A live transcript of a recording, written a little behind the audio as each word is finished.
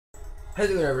How's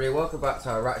it going, everybody? Welcome back to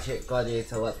our Ratchet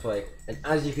Gladiator Let's Play. And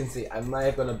as you can see, I may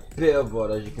have gone a bit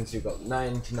overboard. As you can see, we've got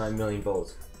 99 million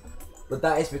bolts. But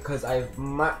that is because I've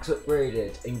max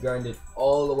upgraded and grinded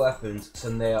all the weapons so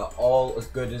they are all as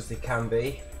good as they can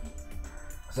be.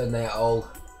 So they are all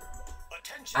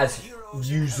as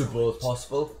usable as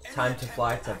possible. Time to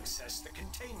fly to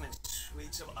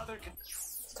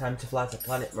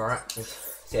planet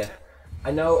Maraxus. So yeah,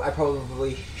 I know I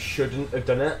probably shouldn't have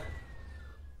done it,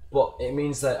 but it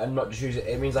means that I'm not just using it.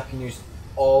 It means I can use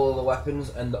all of the weapons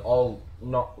and they're all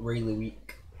not really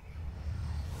weak.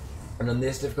 And on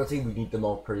this difficulty, we need them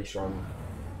all pretty strong.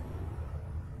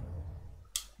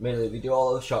 Mainly, we do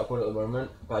all of the shotgun at the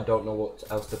moment, but I don't know what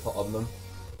else to put on them.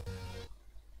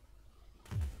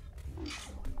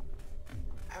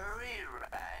 Hurry,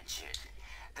 Ratchet.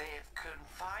 They've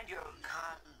confined your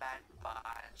combat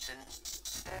bots in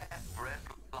separate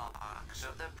blocks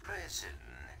of the prison.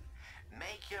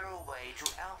 Make your way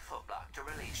to Alpha Block to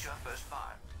release your first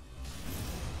bot.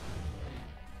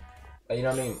 You know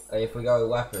what I mean? If we go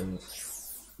with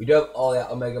weapons, we do have all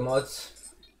the Omega mods.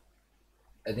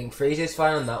 I think Freeze is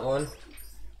fine on that one.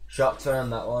 Shock's fine on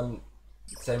that one.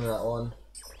 Same on that one.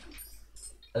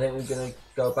 I think we're gonna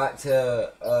go back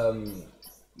to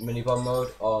mini bomb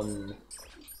mode on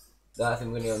that. I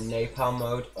think we're gonna go napalm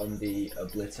mode on the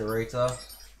Obliterator.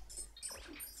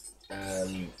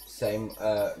 Same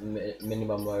mini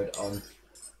bomb mode on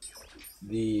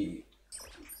the,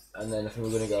 and then I think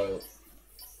we're gonna go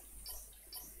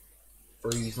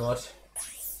freeze mod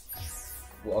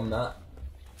on that.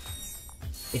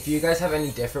 If you guys have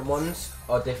any different ones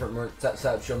or different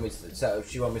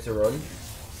setups you want me to run,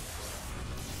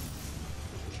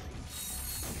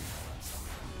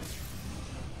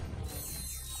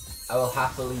 I will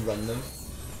happily run them.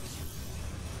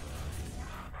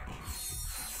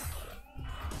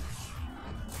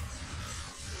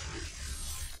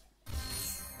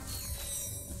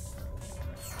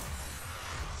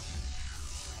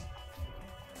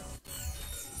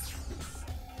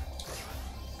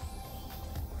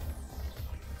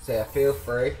 So yeah, feel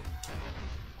free.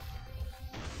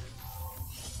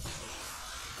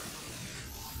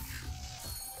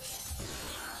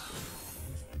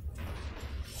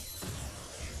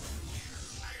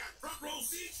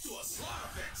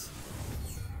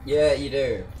 Yeah, you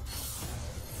do.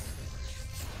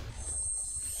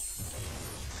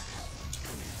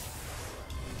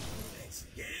 Let's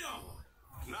get it on.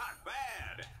 Not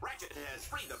bad. Ratchet has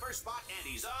freed the first spot and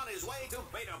he's on his way to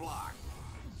Beta Block.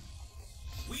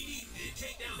 We need to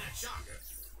take down that shocker.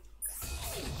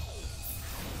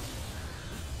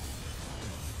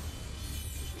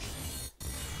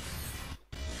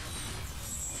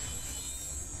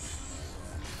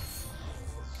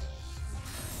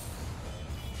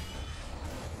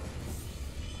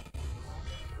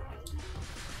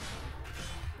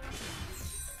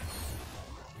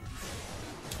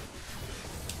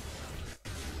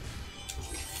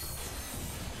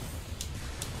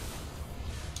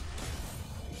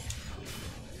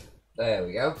 There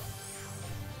we go.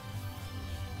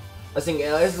 I think it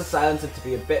allows the silencer to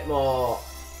be a bit more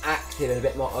active and a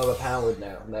bit more overpowered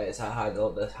now that it's at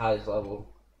the highest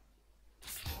level.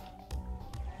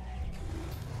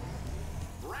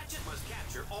 Ratchet must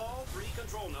capture all 3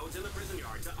 control nodes in the prison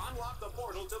yard to unlock the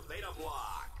portal to Beta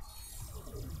Block.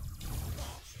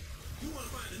 You want to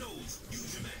find the nodes?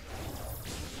 Use your map.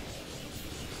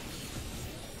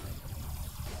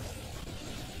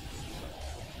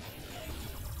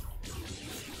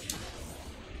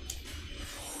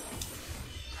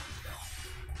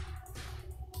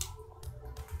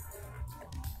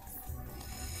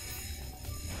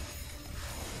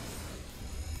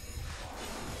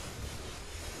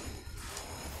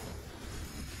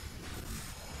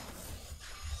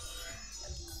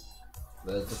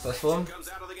 There's the first one. Comes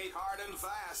out of the gate hard and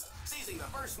fast, seizing the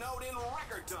first node in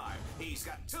record time. He's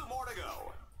got 2 more to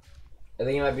go. I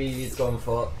think it might be easy to go on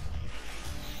foot.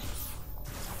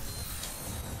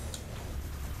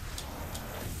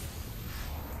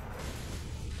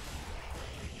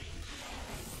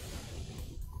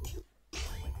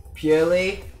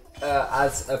 Purely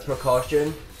as a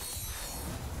precaution.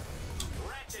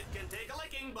 Ratchet can take a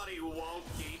licking, but he won't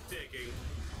keep ticking.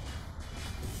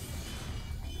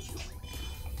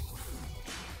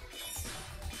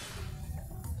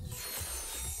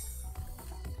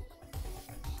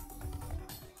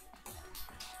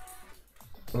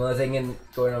 I'm only thinking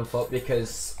going on foot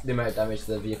because the amount of damage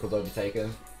the vehicle's already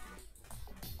taken.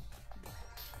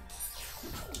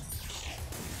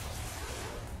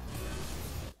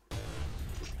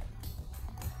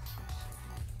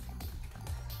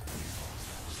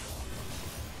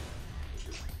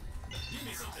 Give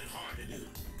me something nothing hard to do.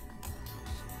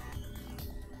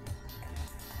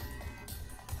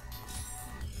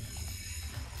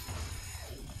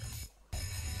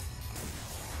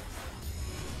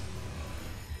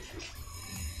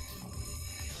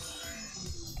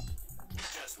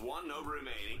 Just one node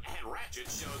remaining, and Ratchet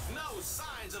shows no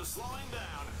signs of slowing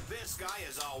down. This guy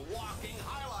is a walking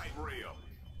highlight reel.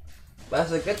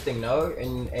 That's a good thing, though,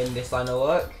 in this line of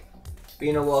work.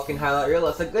 Being a walking highlight reel,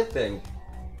 that's a good thing.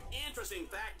 Interesting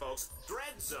fact, folks.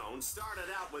 Dread Zone started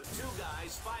out with two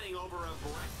guys fighting over a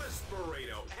breakfast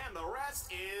burrito, and the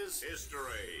rest is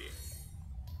history.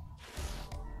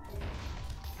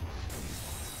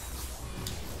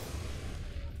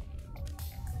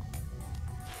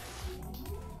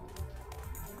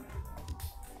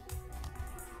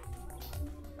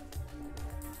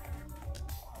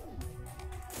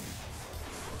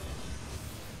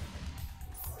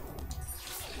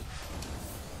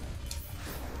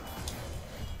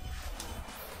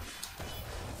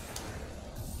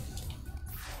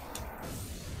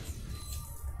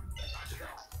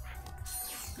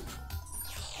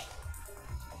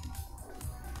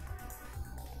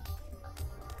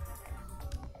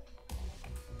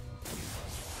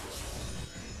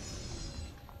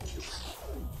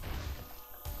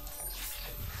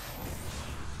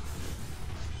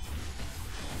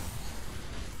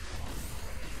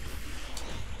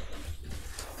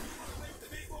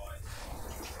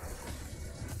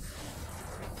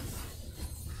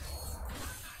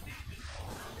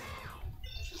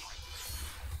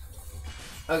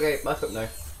 Okay, back up now.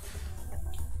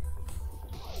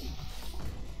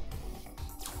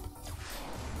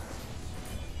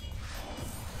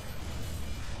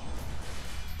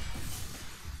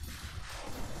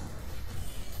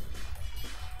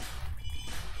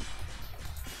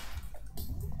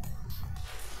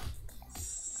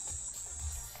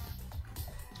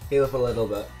 Heal up a little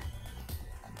bit.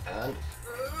 And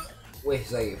we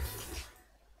save.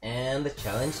 And the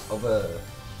challenge over.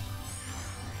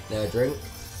 Now drink.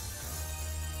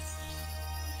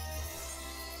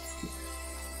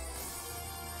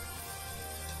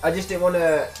 I just didn't want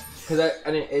to, because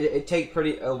it take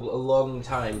pretty a long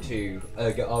time to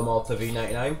get armor to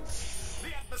V99.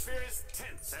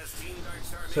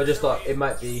 So I just thought it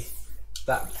might be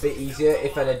that bit easier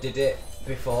if I did it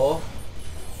before,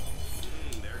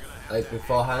 like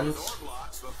beforehand.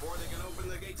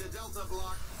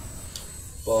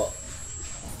 But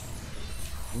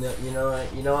you know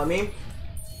what I mean.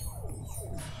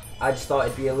 I just thought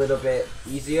it'd be a little bit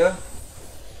easier.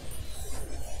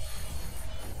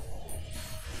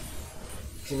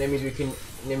 And that means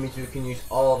we can use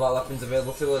all of our weapons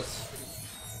available to us.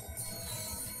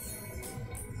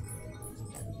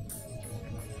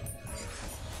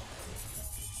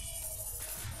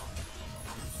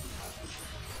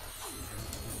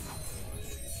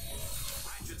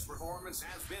 Ratchet's performance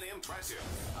has been impressive.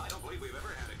 I don't believe we've ever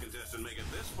had a contestant make it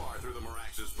this far through the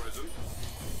Maraxus prison.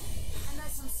 And I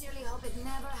sincerely hope it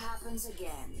never happens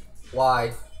again.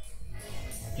 Why?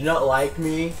 Do you not like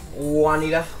me,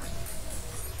 Juanita?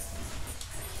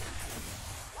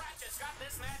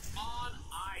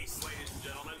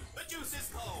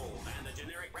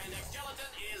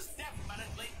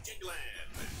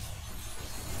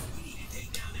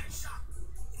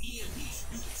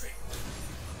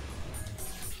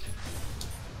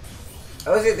 I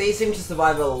was say they seem to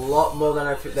survive a lot more than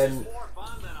I than.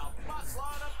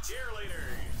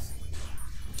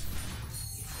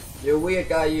 You're a weird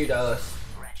guy, you Dallas.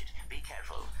 Ratchet, be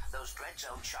careful. Those Dread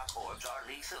Zone shock orbs are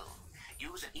lethal.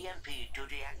 Use an EMP to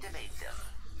deactivate them.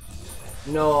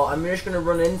 No, I'm just gonna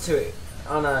run into it,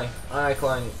 aren't I? Aren't I,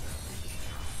 Clank?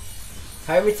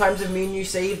 How many times have me and you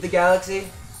saved the galaxy?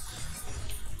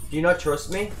 Do you not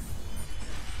trust me?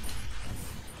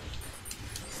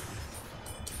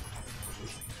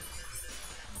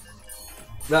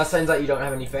 That sounds like you don't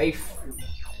have any faith.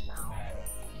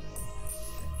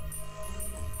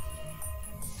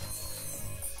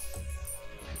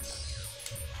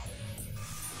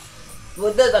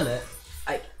 Well, doesn't it?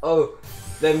 Oh,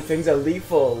 them things are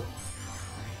lethal.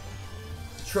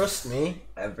 Trust me,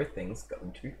 everything's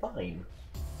going to be fine.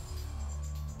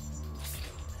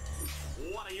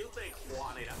 What do you think,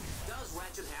 Juanita? Does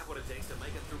Ratchet have what it takes to make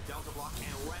it through Delta Block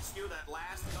and rescue that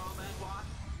last combat block?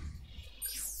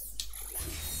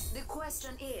 The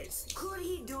question is, could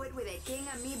he do it with a King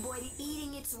Amoeboid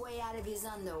eating its way out of his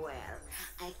underwear?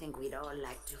 I think we'd all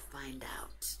like to find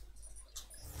out.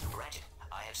 Ratchet,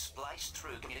 I have spliced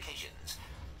through communications.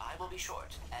 I will be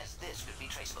short, as this could be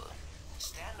traceable.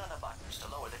 Stand on the buttons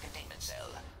to lower the containment cell.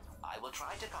 I will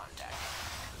try to contact.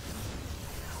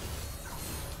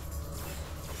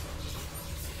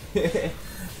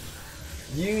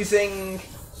 using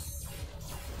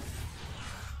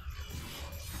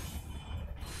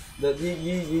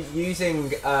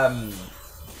using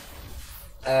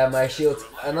my shield,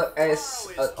 and look, it's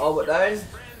all but down,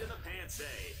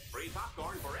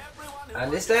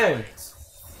 and it's down.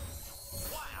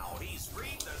 Wow, he's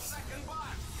freed the second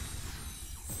bot.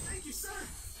 Thank you, sir.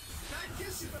 I'd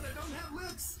kiss you, but I don't have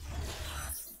lips.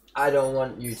 I don't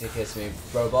want you to kiss me,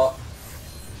 robot.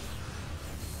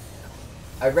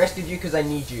 I rescued you because I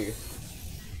need you.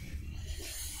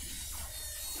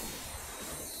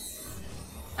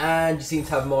 And you seem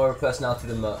to have more personality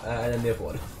than the other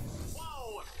one.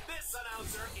 Whoa, this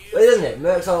announcer is... But isn't it?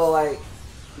 Merc's all like...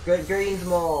 Green's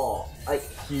more like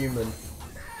human.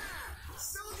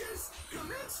 Soldiers,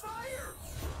 commence fire!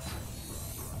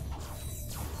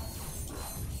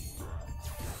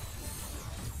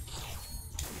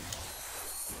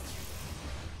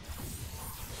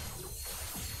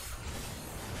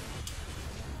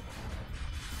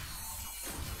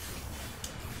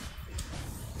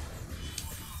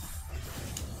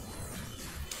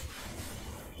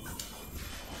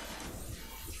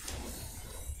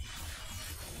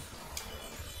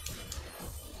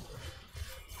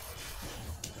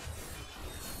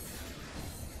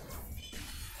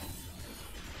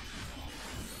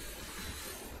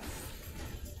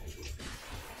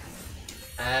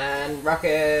 And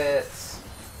rockets!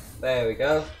 There we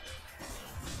go.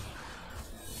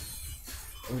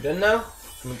 Are we done now?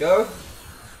 Can we go?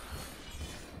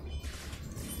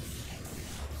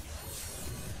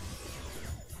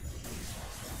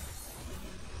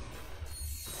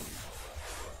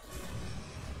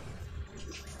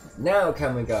 Now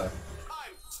can we go?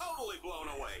 I'm totally blown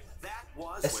away. That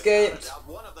was Escaped. without a doubt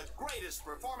one of the greatest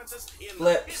performances in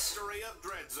Flips. the history of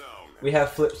Dread Zone. We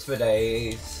have flips for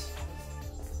days.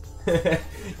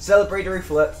 Celebratory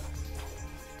flip.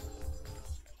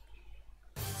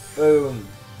 Boom.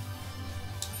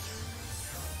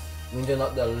 We can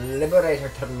unlock the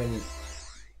Liberator tournament.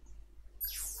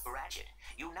 Ratchet,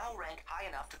 you now rank high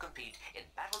enough to compete in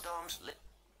Battle Dome's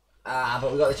Ah,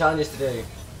 but we got the challenges to do.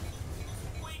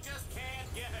 We just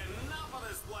can't get enough of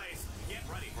this place. Get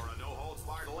ready for a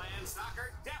no-holds-barred land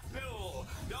stalker death duel.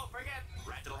 Don't forget,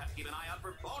 Ratchet will have to keep an eye out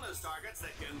for bonus targets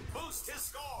that can boost his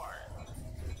score.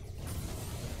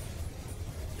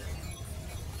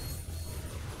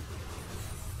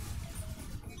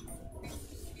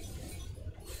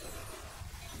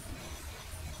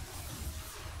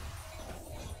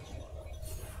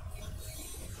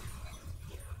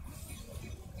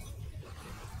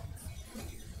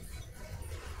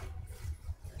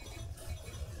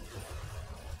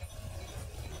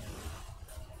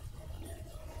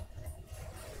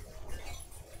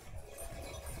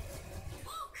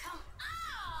 Oh, come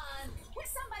on! Will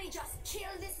somebody just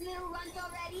kill this little runt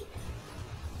already?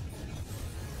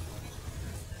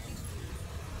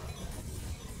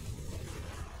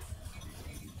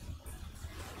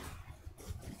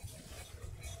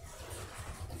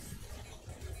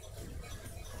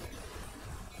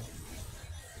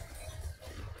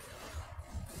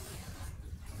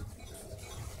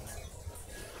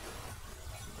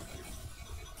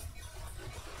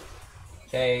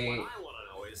 Okay. What I want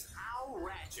to know is how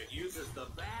Ratchet uses the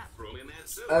bathroom in that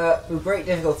suit. With great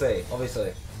difficulty,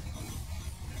 obviously.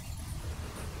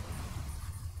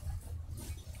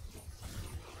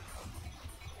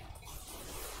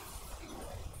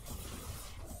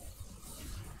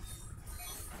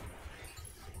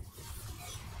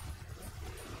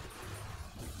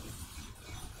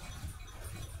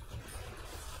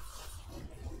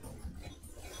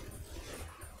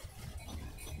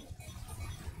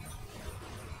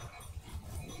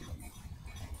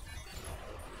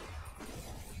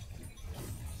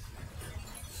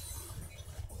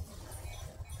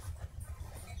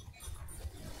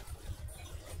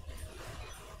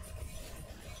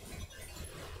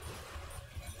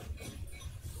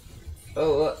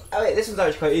 Oh, wait, this one's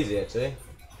actually quite easy, actually.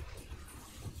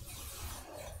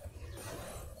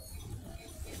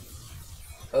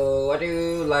 Oh, I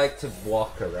do like to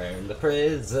walk around the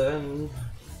prison.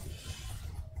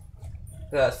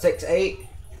 6-8.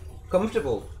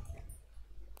 Comfortable.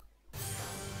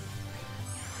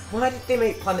 Why did they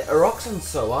make Planet Eroxon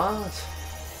so hard?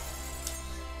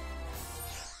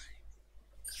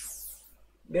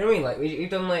 You know what I mean? Like, we've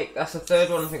done like, that's the third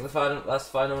one, I think that's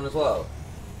the final one as well.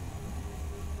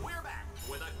 We're back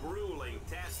with a grueling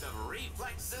test of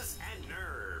reflexes and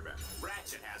nerve.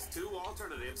 Ratchet has two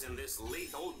alternatives in this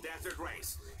lethal desert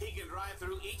race. He can drive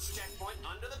through each checkpoint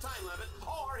under the time limit,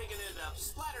 or he can end up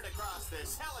splattered across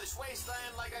this hellish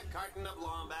wasteland like a carton of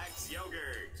Lombax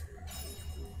yogurt.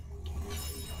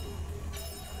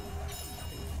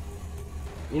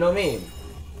 You know what I mean?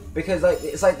 Because like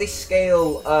it's like they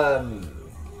scale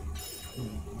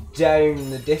down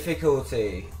the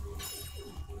difficulty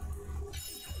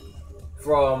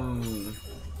from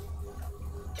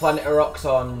Planet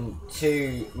Eroxon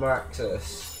to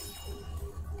Maraxus.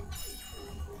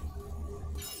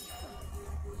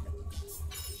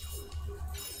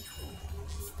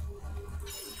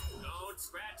 Don't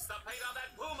scratch the paint on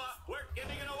that Puma. We're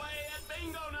giving it away at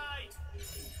bingo night.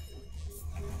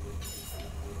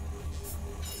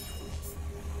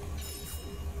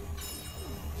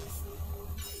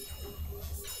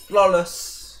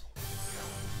 Flawless.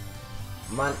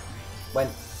 Man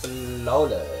went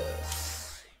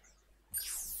flawless.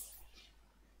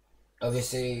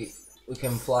 Obviously, we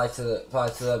can fly to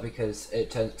there because it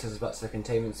takes us back to the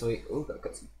containment suite. Ooh, got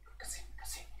cutscene.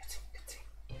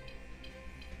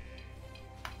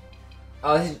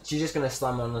 Oh, she's just gonna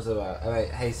slam on us about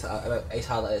ace hard like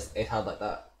this, ace hard like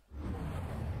that,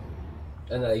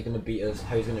 and then he's gonna beat us.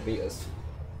 How he's gonna beat us?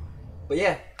 But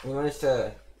yeah, we managed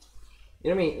to. You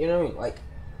know what I mean? You know what I mean? Like,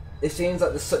 it seems like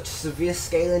there's such a severe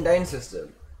scaling down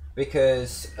system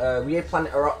because we had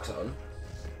Planet Eroxon,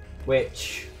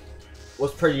 which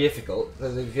was pretty difficult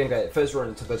because if you think about it, first run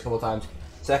it took us a couple of times,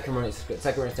 second run it took us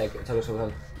a couple of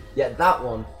times. Yet that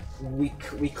one we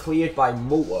cleared by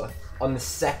more on the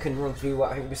second run. So we were,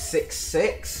 I think it was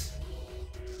 6-6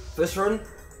 first run.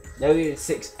 Now we did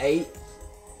 6-8,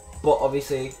 but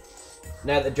obviously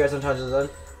now that the Dreads on charges are done,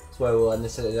 that's where we'll end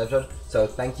this episode. So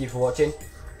thank you for watching.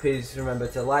 Please remember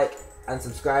to like and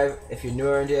subscribe if you're new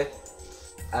around here,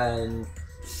 and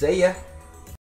see ya.